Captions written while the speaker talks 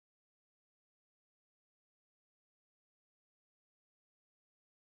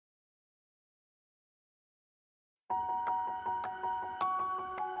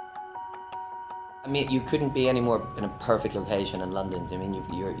I mean, you couldn't be any more in a perfect location in London. I mean,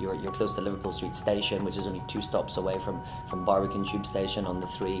 you're close to Liverpool Street Station, which is only 2 stops away from Barbican Tube Station on the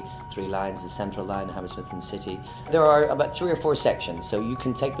three lines, the Central Line, Hammersmith and City. There are about 3 or 4 sections, so you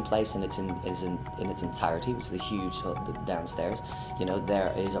can take the place in its entirety, which is the huge downstairs. You know,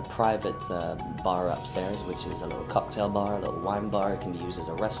 there is a private bar upstairs, which is a little cocktail bar, a little wine bar. It can be used as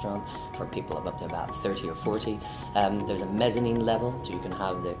a restaurant for people of up to about 30 or 40. There's a mezzanine level, so you can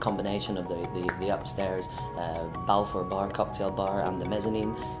have the combination of the upstairs Balfour Bar, cocktail bar, and the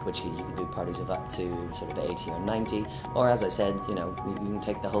mezzanine, which you can do parties of up to sort of 80 or 90, or as I said, you know, you can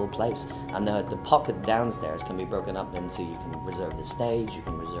take the whole place. And the pocket downstairs can be broken up into, you can reserve the stage, you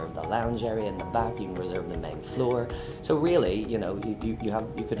can reserve the lounge area in the back, you can reserve the main floor. So really, you know,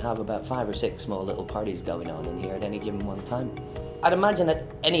 you could have about 5 or 6 small little parties going on in here at any given one time. I'd imagine that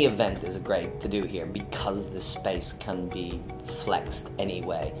any event is great to do here because the space can be flexed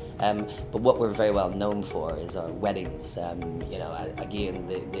anyway. But what we're very well known for is our weddings. You know, again,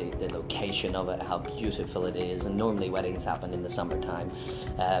 the location of it, how beautiful it is, and normally weddings happen in the summertime.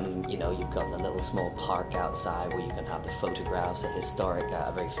 You know, you've got the little small park outside where you can have the photographs,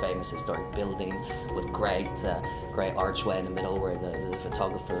 a very famous historic building with great archway in the middle where the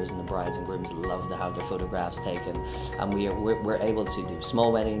photographers and the brides and grooms love to have their photographs taken. And we're able to do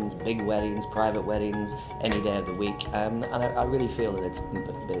small weddings, big weddings, private weddings, any day of the week, and I really feel that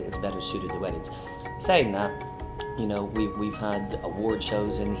it's better suited to weddings. Saying that, you know, we've had award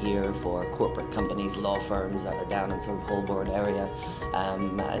shows in here for corporate companies, law firms that are down in sort of Holborn area,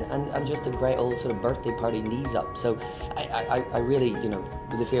 and just a great old sort of birthday party knees up. So I really, you know,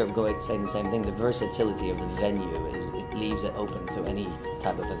 with the fear of saying the same thing, the versatility of the venue it leaves it open to any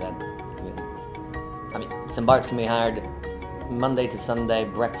type of event, really. I mean, St Bart's can be hired Monday to Sunday,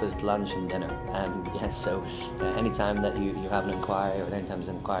 breakfast, lunch and dinner. Yes, so anytime that you have an inquiry or anytime there's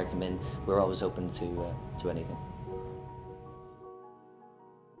an inquiry come in, we're always open to anything.